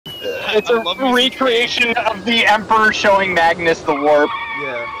It's a recreation of the Emperor showing Magnus the warp.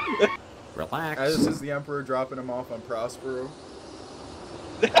 Yeah. Relax. This is the Emperor dropping him off on Prospero.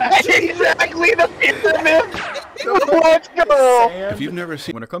 Exactly the pyramid! Let's go! If you've never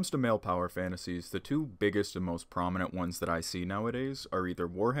seen... When it comes to male power fantasies, the two biggest and most prominent ones that I see nowadays are either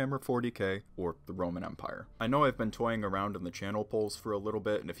Warhammer 40k or the Roman Empire. I know I've been toying around in the channel polls for a little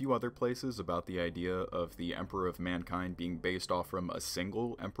bit and a few other places about the idea of the Emperor of Mankind being based off from a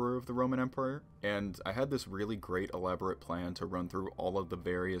single Emperor of the Roman Empire, and I had this really great elaborate plan to run through all of the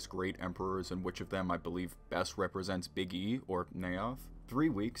various great emperors and which of them I believe best represents Big E, or Neath. 3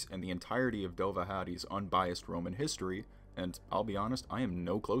 weeks and the entirety of Dovahadi's unbiased Roman history, and I'll be honest, I am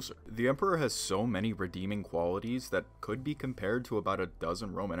no closer. The Emperor has so many redeeming qualities that could be compared to about a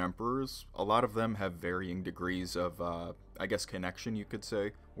dozen Roman emperors. A lot of them have varying degrees of, I guess, connection, you could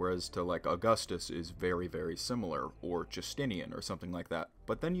say, whereas to, like, Augustus is very, very similar, or Justinian, or something like that.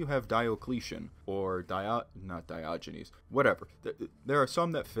 But then you have Diocletian, or not Diogenes, whatever. There are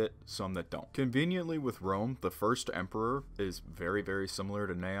some that fit, some that don't. Conveniently with Rome, the first emperor is very, very similar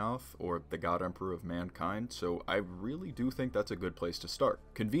to Neath, or the God Emperor of Mankind, so I really do think that's a good place to start.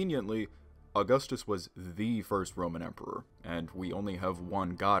 Conveniently, Augustus was the first Roman emperor, and we only have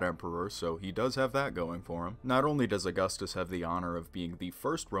one God Emperor, so he does have that going for him. Not only does Augustus have the honor of being the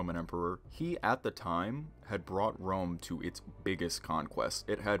first Roman emperor, he, at the time, had brought Rome to its biggest conquest.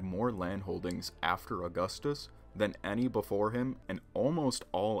 It had more land holdings after Augustus than any before him, and almost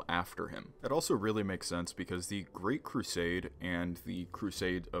all after him. It also really makes sense because the Great Crusade and the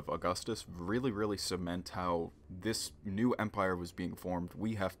Crusade of Augustus really cement how this new empire was being formed.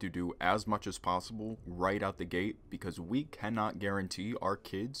 We have to do as much as possible right out the gate because we cannot guarantee our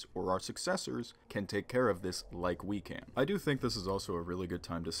kids or our successors can take care of this like we can. I do think this is also a really good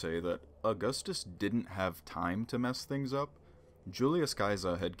time to say that Augustus didn't have time to mess things up. Julius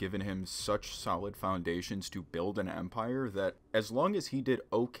Caesar had given him such solid foundations to build an empire that as long as he did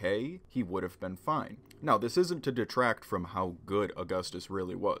okay, he would have been fine. Now, this isn't to detract from how good Augustus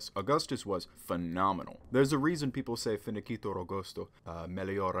really was. Augustus was phenomenal. There's a reason people say Finicitur Augusto,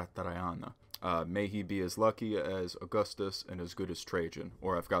 meliorat Traiana. May he be as lucky as Augustus and as good as Trajan,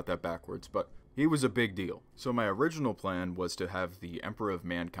 or I've got that backwards, but he was a big deal. So my original plan was to have the Emperor of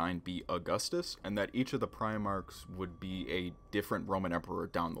Mankind be Augustus, and that each of the Primarchs would be a different Roman Emperor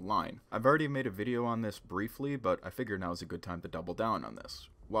down the line. I've already made a video on this briefly, but I figure now's a good time to double down on this.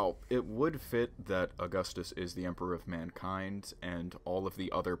 While it would fit that Augustus is the Emperor of Mankind, and all of the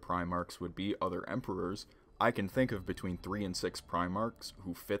other Primarchs would be other emperors, I can think of between 3 and 6 Primarchs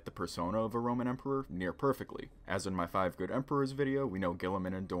who fit the persona of a Roman Emperor near perfectly. As in my 5 Good Emperors video, we know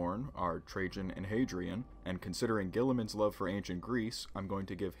Guilliman and Dorn are Trajan and Hadrian, and considering Guilliman's love for ancient Greece, I'm going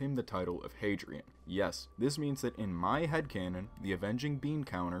to give him the title of Hadrian. Yes, this means that in my headcanon, the Avenging Bean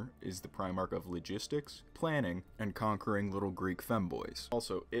Counter is the Primarch of logistics, planning, and conquering little Greek femboys.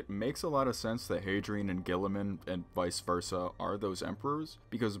 Also, it makes a lot of sense that Hadrian and Guilliman, and vice versa, are those emperors,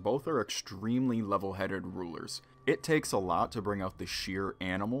 because both are extremely level-headed rulers. It takes a lot to bring out the sheer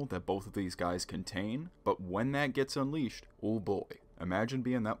animal that both of these guys contain, but when that gets unleashed, oh boy. Imagine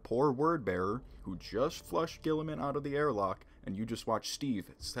being that poor word bearer who just flushed Guilliman out of the airlock and you just watch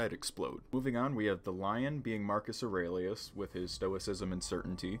Steve's head explode. Moving on, we have the lion being Marcus Aurelius with his stoicism and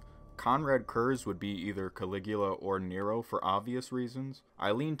certainty. Conrad Kurz would be either Caligula or Nero for obvious reasons.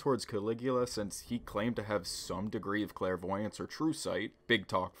 I lean towards Caligula since he claimed to have some degree of clairvoyance or true sight. Big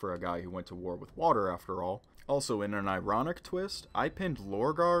talk for a guy who went to war with water after all. Also, in an ironic twist, I pinned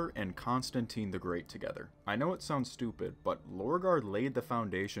Lorgar and Constantine the Great together. I know it sounds stupid, but Lorgar laid the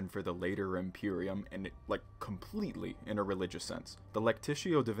foundation for the later Imperium, and completely in a religious sense. The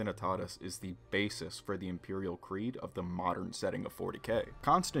Lectitio Divinitatis is the basis for the Imperial Creed of the modern setting of 40k.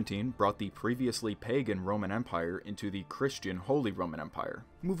 Constantine brought the previously pagan Roman Empire into the Christian Holy Roman Empire.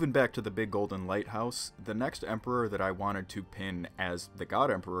 Moving back to the Big Golden Lighthouse, the next emperor that I wanted to pin as the God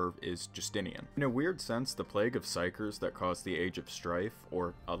Emperor is Justinian. In a weird sense, the plague of psychers that caused the Age of Strife,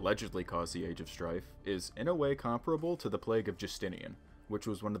 or allegedly caused the Age of Strife, is in a way comparable to the plague of Justinian, which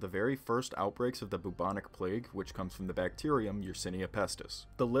was one of the very first outbreaks of the bubonic plague, which comes from the bacterium Yersinia pestis.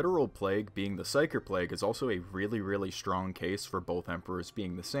 The literal plague being the psyker plague is also a really strong case for both emperors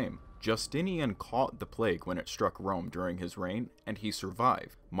being the same. Justinian caught the plague when it struck Rome during his reign, and he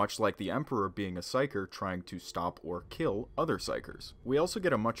survived, much like the emperor being a psyker trying to stop or kill other psykers. We also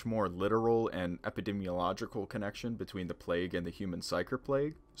get a much more literal and epidemiological connection between the plague and the human psyker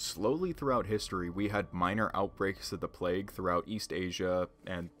plague. Slowly throughout history, we had minor outbreaks of the plague throughout East Asia,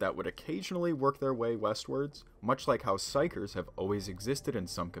 and that would occasionally work their way westwards, much like how psykers have always existed in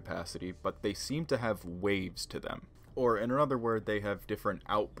some capacity, but they seem to have waves to them. Or in another word, they have different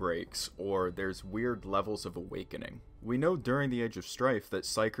outbreaks, or there's weird levels of awakening. We know during the Age of Strife that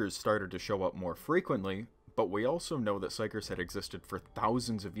psychers started to show up more frequently, but we also know that psychers had existed for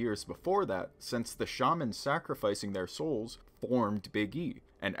thousands of years before that, since the shamans sacrificing their souls formed Big E,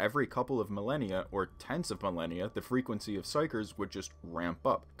 and every couple of millennia, or tens of millennia, the frequency of psychers would just ramp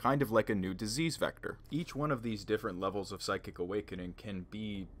up, kind of like a new disease vector. Each one of these different levels of psychic awakening can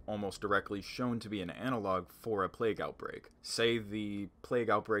be almost directly shown to be an analog for a plague outbreak. Say the plague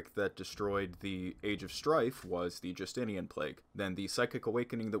outbreak that destroyed the Age of Strife was the Justinian Plague, then the psychic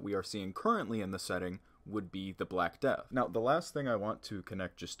awakening that we are seeing currently in the setting would be the Black Death. Now, the last thing I want to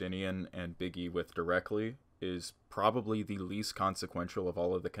connect Justinian and Big E with directly is probably the least consequential of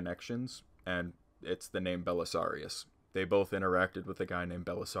all of the connections, and it's the name Belisarius. They both interacted with a guy named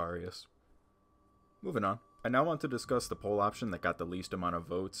Belisarius. Moving on. I now want to discuss the poll option that got the least amount of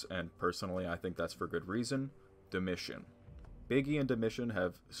votes, and personally I think that's for good reason: Domitian. Big E and Domitian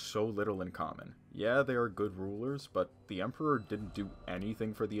have so little in common. Yeah, they are good rulers, but the Emperor didn't do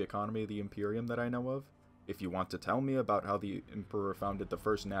anything for the economy of the Imperium that I know of. If you want to tell me about how the Emperor founded the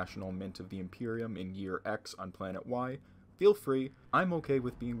first national mint of the Imperium in year X on planet Y, feel free, I'm okay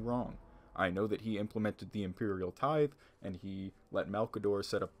with being wrong. I know that he implemented the Imperial Tithe, and he let Malcador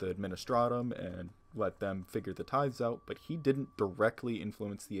set up the Administratum and let them figure the tithes out, but he didn't directly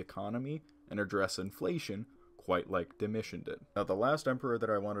influence the economy and address inflation quite like Domitian did. Now, the last emperor that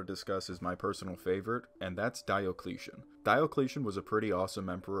I want to discuss is my personal favorite, and that's Diocletian. Diocletian was a pretty awesome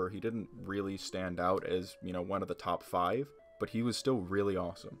emperor. He didn't really stand out as, one of the top 5, but he was still really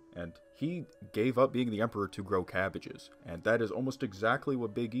awesome. And he gave up being the emperor to grow cabbages, and that is almost exactly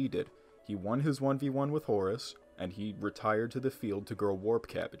what Big E did. He won his 1v1 with Horus, and he retired to the field to grow warp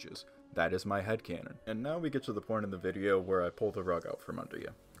cabbages. That is my headcanon. And now we get to the point in the video where I pull the rug out from under you.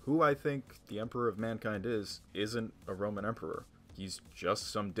 Who I think the Emperor of Mankind isn't a Roman emperor. He's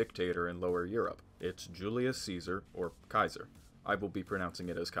just some dictator in Lower Europe. It's Julius Caesar, or Kaiser. I will be pronouncing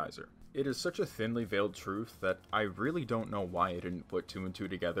it as Kaiser. It is such a thinly veiled truth that I really don't know why I didn't put 2 and 2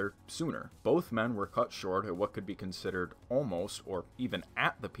 together sooner. Both men were cut short at what could be considered almost, or even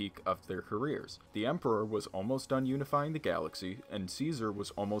at the peak of their careers. The Emperor was almost done unifying the galaxy, and Caesar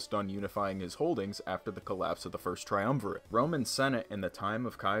was almost done unifying his holdings after the collapse of the First Triumvirate. Roman Senate in the time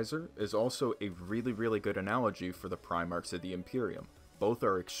of Kaiser is also a really good analogy for the Primarchs of the Imperium. Both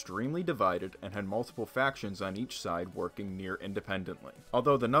are extremely divided and had multiple factions on each side working near independently.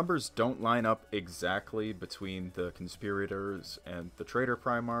 Although the numbers don't line up exactly between the conspirators and the traitor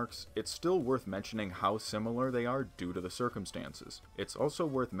Primarchs, it's still worth mentioning how similar they are due to the circumstances. It's also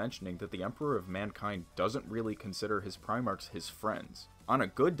worth mentioning that the Emperor of Mankind doesn't really consider his Primarchs his friends. On a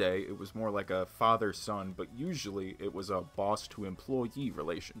good day, it was more like a father-son, but usually it was a boss-to-employee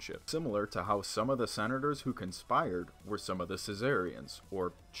relationship, similar to how some of the senators who conspired were some of the Caesarians,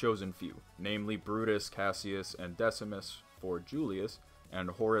 or chosen few, namely Brutus, Cassius, and Decimus for Julius, and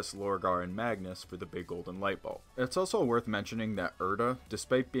Horus, Lorgar, and Magnus for the Big Golden Light Bulb. It's also worth mentioning that Erda,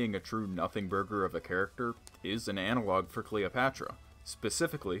 despite being a true nothing burger of a character, is an analog for Cleopatra,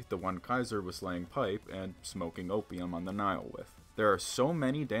 specifically the one Kaiser was laying pipe and smoking opium on the Nile with. There are so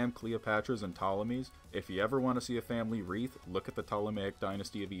many damn Cleopatras and Ptolemies. If you ever want to see a family wreath, look at the Ptolemaic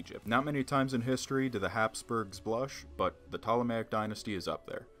dynasty of Egypt. Not many times in history do the Habsburgs blush, but the Ptolemaic dynasty is up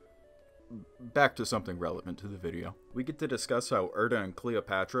there. Back to something relevant to the video. We get to discuss how Erda and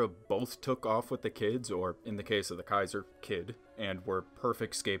Cleopatra both took off with the kids, or in the case of the Kaiser, kid, and were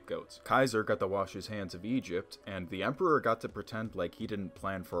perfect scapegoats. Kaiser got to wash his hands of Egypt, and the Emperor got to pretend like he didn't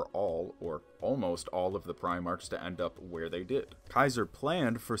plan for all, or almost all of the Primarchs to end up where they did. Kaiser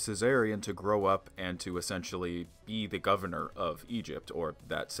planned for Caesarion to grow up and to essentially be the governor of Egypt, or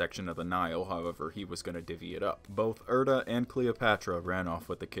that section of the Nile, however he was going to divvy it up. Both Erda and Cleopatra ran off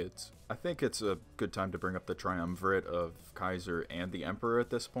with the kids. I think it's a good time to bring up the triumvirate of Kaiser and the Emperor at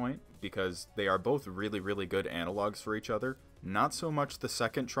this point, because they are both really good analogs for each other. Not so much the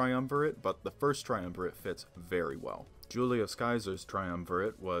second triumvirate, but the first triumvirate fits very well. Julius Caesar's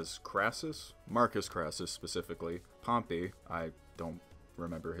triumvirate was Crassus, Marcus Crassus specifically, Pompey, I don't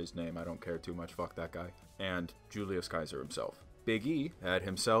remember his name, I don't care too much, fuck that guy, and Julius Caesar himself. Big E had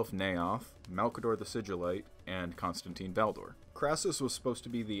himself Neoth, Malcador the Sigillite, and Constantine Valdor. Crassus was supposed to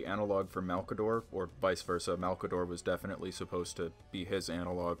be the analog for Malcador, or vice versa. Malcador was definitely supposed to be his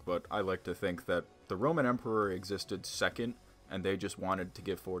analog, but I like to think that the Roman Emperor existed second, and they just wanted to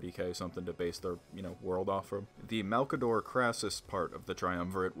give 40k something to base their, world off of. The Malcador Crassus part of the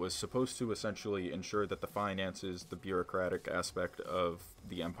Triumvirate was supposed to essentially ensure that the finances, the bureaucratic aspect of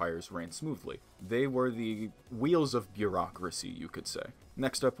the Empire's ran smoothly. They were the wheels of bureaucracy, you could say.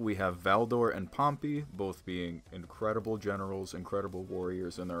 Next up, we have Valdor and Pompey, both being incredible generals, incredible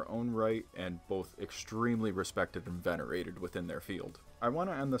warriors in their own right, and both extremely respected and venerated within their field. I want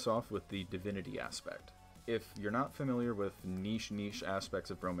to end this off with the divinity aspect. If you're not familiar with niche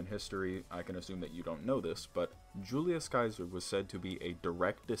aspects of Roman history, I can assume that you don't know this, but Julius Caesar was said to be a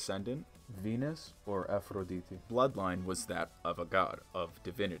direct descendant, Venus or Aphrodite. Bloodline was that of a god, of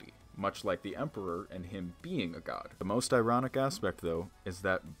divinity, much like the emperor and him being a god. The most ironic aspect, though, is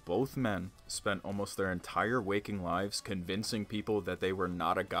that both men spent almost their entire waking lives convincing people that they were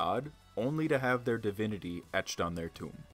not a god, only to have their divinity etched on their tomb.